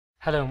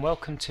Hello and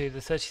welcome to the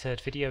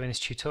 33rd video in this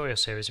tutorial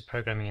series of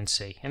programming in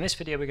C. In this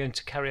video we're going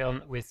to carry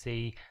on with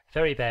the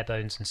very bare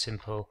bones and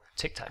simple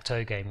Tic Tac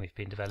Toe game we've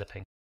been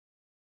developing.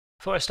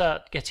 Before I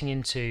start getting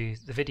into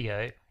the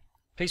video,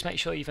 please make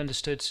sure you've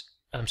understood,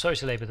 and I'm sorry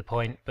to labour the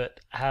point,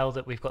 but how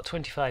that we've got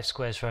 25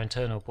 squares for our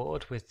internal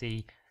board with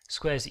the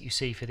squares that you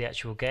see for the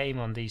actual game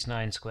on these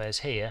 9 squares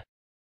here,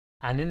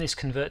 and in this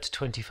convert to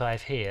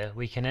 25 here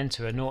we can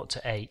enter a 0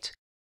 to 8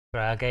 for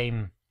our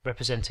game,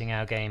 representing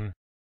our game,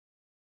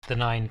 the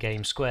 9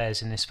 game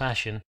squares in this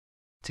fashion,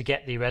 to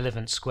get the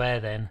relevant square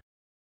then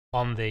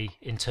on the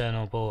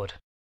internal board,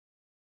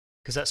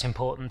 because that's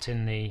important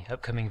in the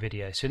upcoming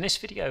video. So in this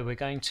video we're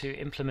going to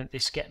implement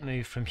this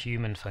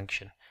getMoveFromHuman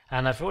function,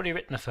 and I've already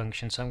written a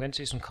function, so I'm going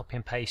to do some copy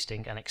and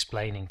pasting and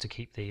explaining to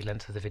keep the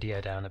length of the video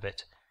down a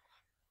bit.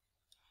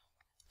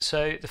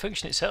 So the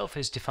function itself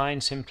is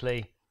defined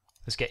simply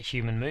as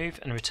getHumanMove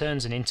and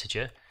returns an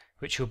integer,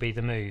 which will be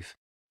the move,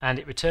 and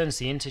it returns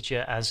the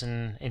integer as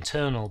an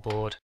internal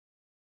board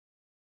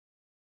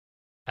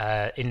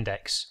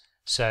index.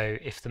 So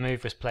if the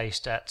move was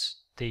placed at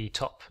the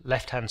top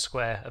left hand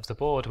square of the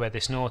board where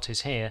this naught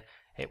is here,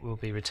 it will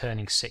be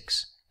returning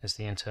 6 as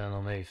the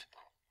internal move.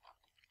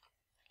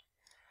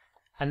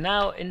 And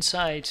now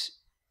inside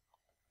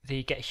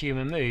the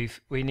getHumanMove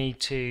we need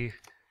to,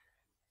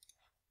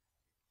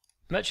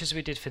 much as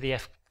we did for the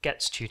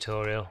fgets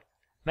tutorial,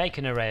 make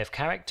an array of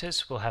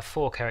characters. We'll have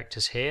 4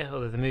 characters here,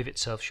 although the move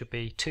itself should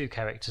be 2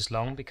 characters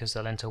long because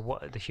they'll enter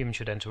the human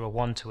should enter a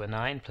 1 to a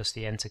 9 plus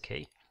the enter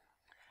key.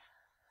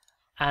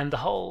 And the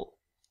whole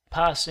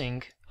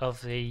parsing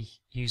of the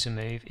user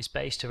move is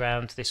based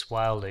around this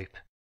while loop.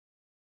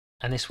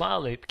 And this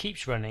while loop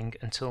keeps running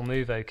until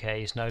move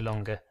OK is no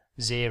longer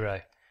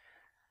 0.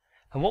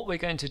 And what we're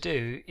going to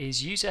do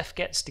is use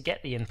fgets to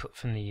get the input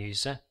from the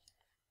user,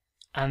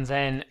 and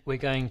then we're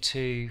going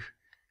to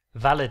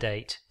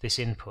validate this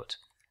input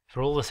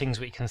for all the things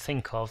we can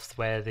think of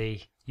where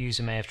the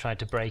user may have tried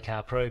to break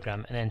our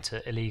program and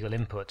enter illegal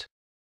input.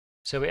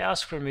 So we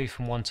ask for a move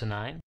from 1 to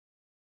 9.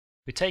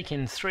 We take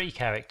in 3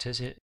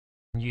 characters in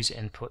user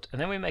input, and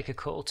then we make a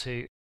call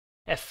to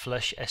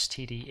fflush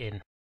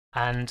stdin,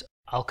 and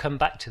I'll come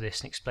back to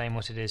this and explain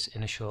what it is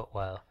in a short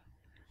while.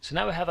 So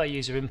now we have our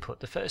user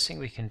input. The first thing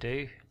we can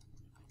do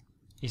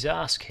is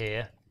ask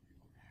here,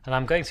 and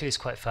I'm going through this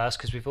quite fast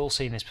because we've all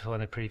seen this before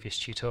in the previous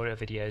tutorial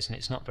videos and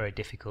it's not very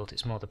difficult,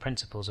 it's more the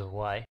principles of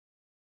why.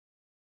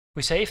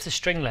 We say if the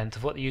string length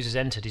of what the user's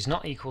entered is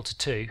not equal to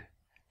 2,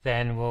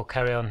 then we'll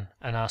carry on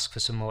and ask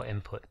for some more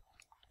input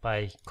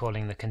by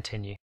calling the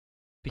continue,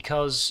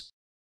 because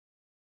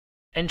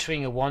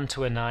entering a 1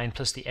 to a 9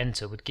 plus the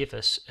enter would give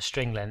us a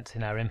string length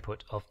in our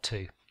input of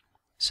 2.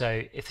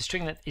 So if the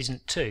string length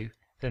isn't 2,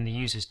 then the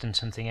user's done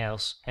something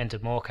else,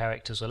 entered more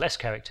characters or less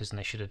characters than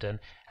they should have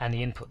done, and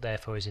the input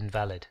therefore is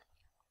invalid.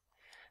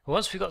 But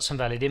once we've got some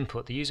valid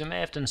input, the user may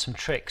have done some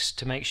tricks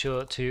to make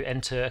sure to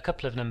enter a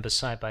couple of numbers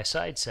side by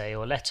side, say,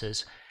 or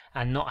letters,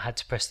 and not had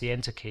to press the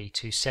enter key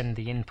to send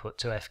the input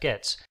to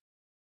fgets.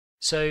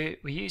 So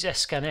we use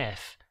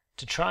scanf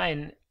to try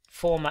and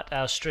format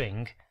our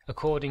string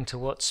according to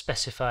what's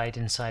specified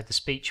inside the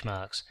speech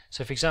marks.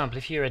 So for example,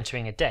 if you're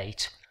entering a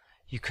date,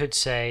 you could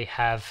say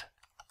have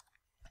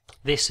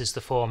this as the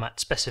format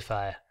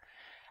specifier,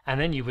 and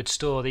then you would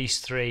store these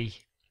 3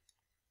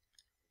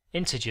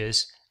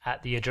 integers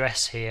at the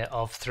address here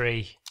of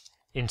 3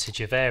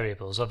 integer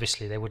variables.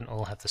 Obviously they wouldn't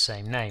all have the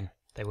same name,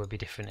 they would be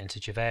different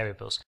integer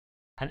variables.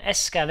 And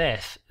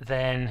scanf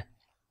then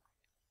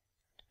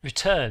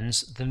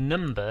returns the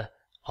number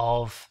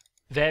of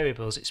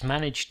variables it's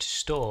managed to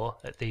store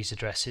at these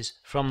addresses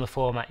from the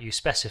format you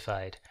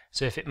specified.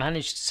 So if it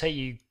managed to say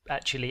you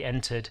actually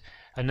entered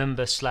a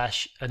number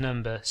slash a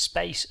number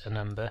space a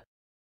number,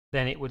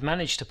 then it would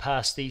manage to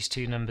pass these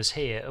 2 numbers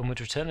here and would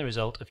return the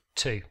result of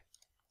 2.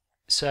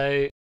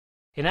 So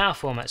in our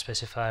format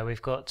specifier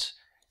we've got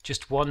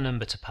just 1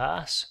 number to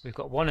pass, we've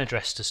got 1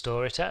 address to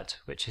store it at,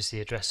 which is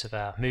the address of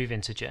our move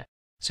integer.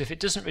 So if it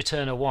doesn't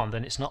return a 1,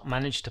 then it's not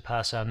managed to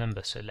pass our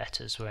number, so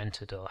letters were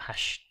entered or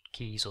hash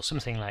keys or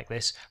something like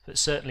this, but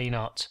certainly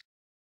not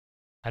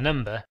a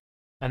number,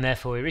 and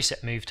therefore we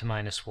reset move to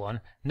 -1.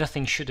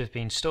 Nothing should have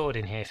been stored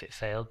in here if it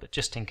failed, but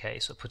just in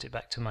case I'll put it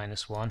back to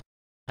 -1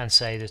 and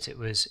say that it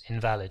was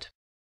invalid,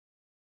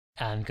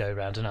 and go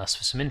around and ask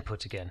for some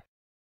input again.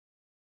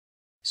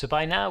 So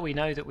by now we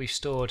know that we've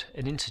stored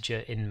an integer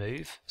in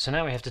move, so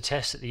now we have to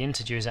test that the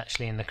integer is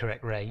actually in the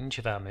correct range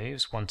of our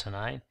moves, 1 to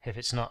 9. If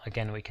it's not,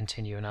 again we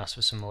continue and ask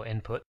for some more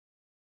input.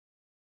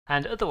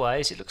 And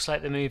otherwise it looks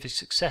like the move is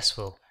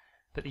successful,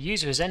 but the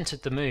user has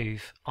entered the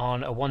move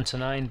on a 1 to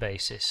 9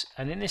 basis,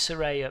 and in this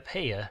array up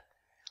here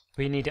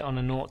we need it on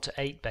a 0 to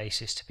 8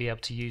 basis to be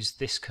able to use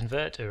this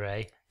convert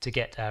array to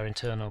get our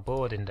internal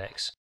board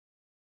index.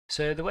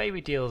 So the way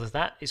we deal with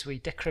that is we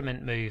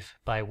decrement move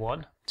by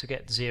 1 to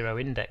get 0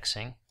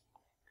 indexing,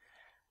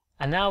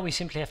 and now we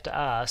simply have to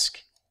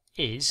ask,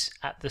 is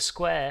at the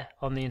square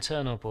on the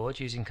internal board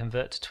using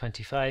convert to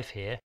 25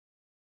 here,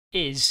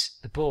 is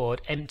the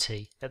board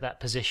empty at that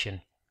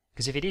position?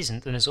 Because if it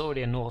isn't, then there's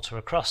already a naught or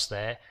a cross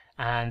there,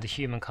 and the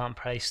human can't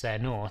place their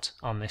naught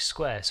on this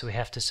square, so we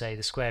have to say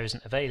the square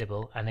isn't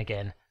available and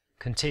again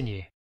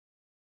continue.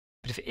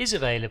 But if it is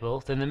available,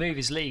 then the move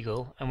is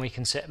legal and we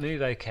can set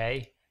move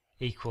OK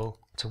equal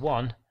to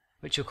 1,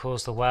 which will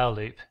cause the while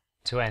loop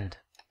to end.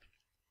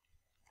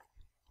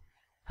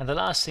 And the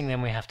last thing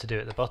then we have to do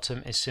at the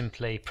bottom is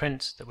simply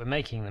print that we're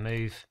making the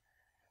move,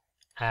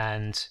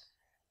 and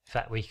in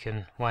fact we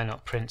can, why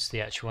not print the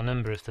actual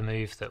number of the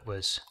move that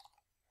was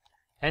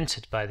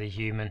entered by the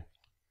human,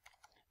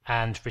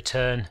 and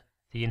return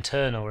the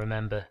internal,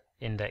 remember,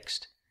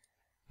 indexed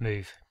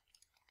move.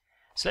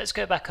 So let's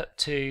go back up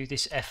to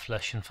this F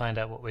flush and find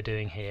out what we're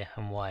doing here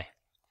and why.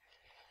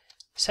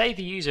 Say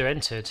the user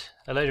entered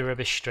a load of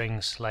rubbish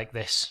strings like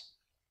this,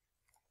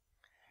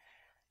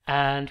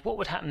 and what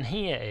would happen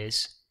here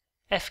is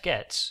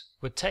fgets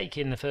would take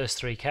in the first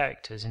 3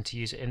 characters into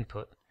user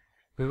input.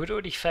 We would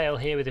already fail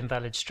here with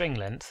invalid string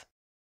length,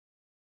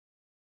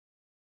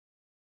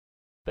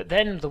 but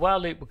then the while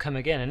loop would come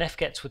again and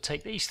fgets would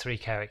take these 3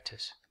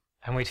 characters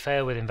and we'd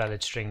fail with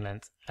invalid string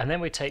length, and then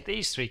we'd take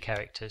these 3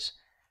 characters,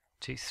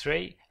 2,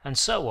 3, and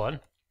so on.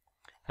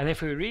 And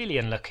if we were really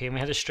unlucky and we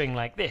had a string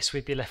like this,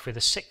 we'd be left with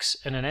a 6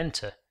 and an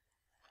enter,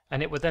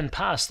 and it would then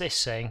pass this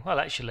saying, well,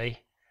 actually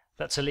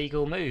that's a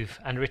legal move,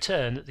 and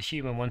return that the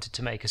human wanted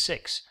to make a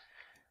 6,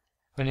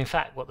 when in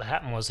fact what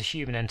happened was the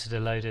human entered a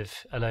load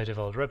of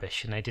old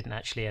rubbish and they didn't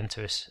actually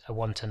enter a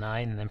 1 to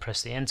 9 and then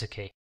press the enter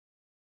key.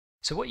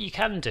 So what you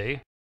can do,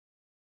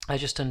 I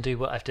just undo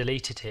what I've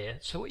deleted here,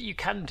 so what you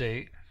can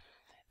do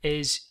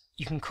is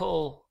you can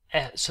call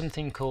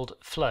something called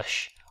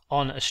flush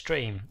on a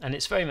stream, and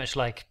it's very much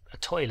like a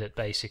toilet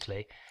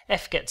basically.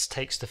 fgets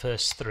takes the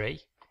first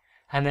 3,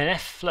 and then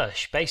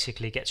fflush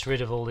basically gets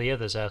rid of all the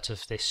others out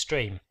of this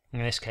stream, in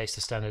this case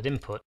the standard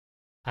input,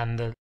 and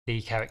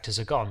the characters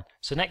are gone.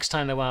 So next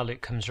time the while loop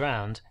comes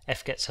round,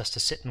 fgets has to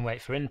sit and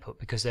wait for input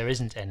because there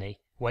isn't any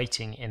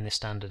waiting in the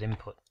standard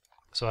input.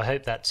 So I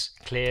hope that's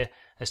clear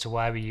as to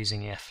why we're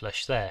using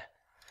fflush there.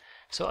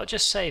 So I'll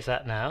just save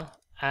that now,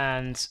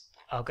 and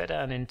I'll go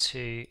down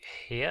into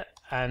here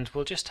and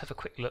we'll just have a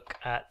quick look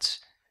at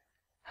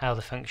how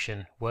the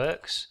function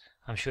works.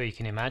 I'm sure you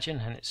can imagine,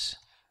 and it's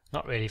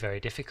not really very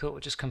difficult.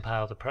 We'll just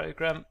compile the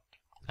program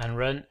and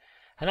run,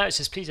 and now it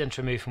says please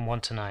enter a move from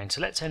 1 to 9.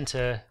 So let's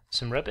enter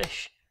some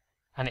rubbish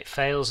and it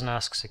fails and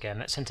asks again.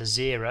 Let's enter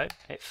 0,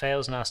 it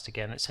fails and asks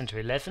again. Let's enter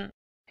 11,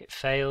 it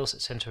fails.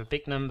 Let's enter a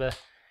big number.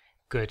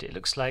 Good, it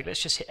looks like,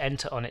 let's just hit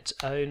enter on its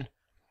own.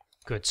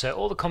 Good, so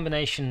all the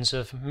combinations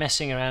of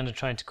messing around and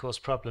trying to cause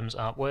problems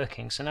aren't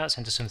working. So now it's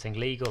into something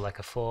legal like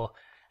a 4.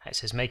 It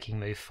says making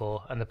move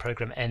 4, and the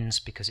program ends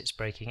because it's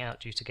breaking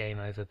out due to game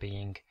over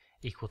being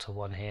equal to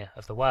 1 here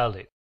of the while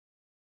loop.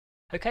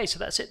 Okay, so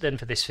that's it then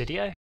for this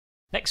video.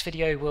 Next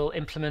video will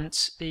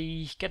implement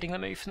the getting the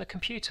move from the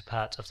computer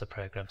part of the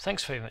program.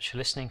 Thanks very much for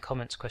listening.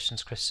 Comments,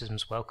 questions,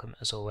 criticisms welcome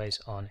as always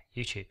on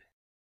YouTube.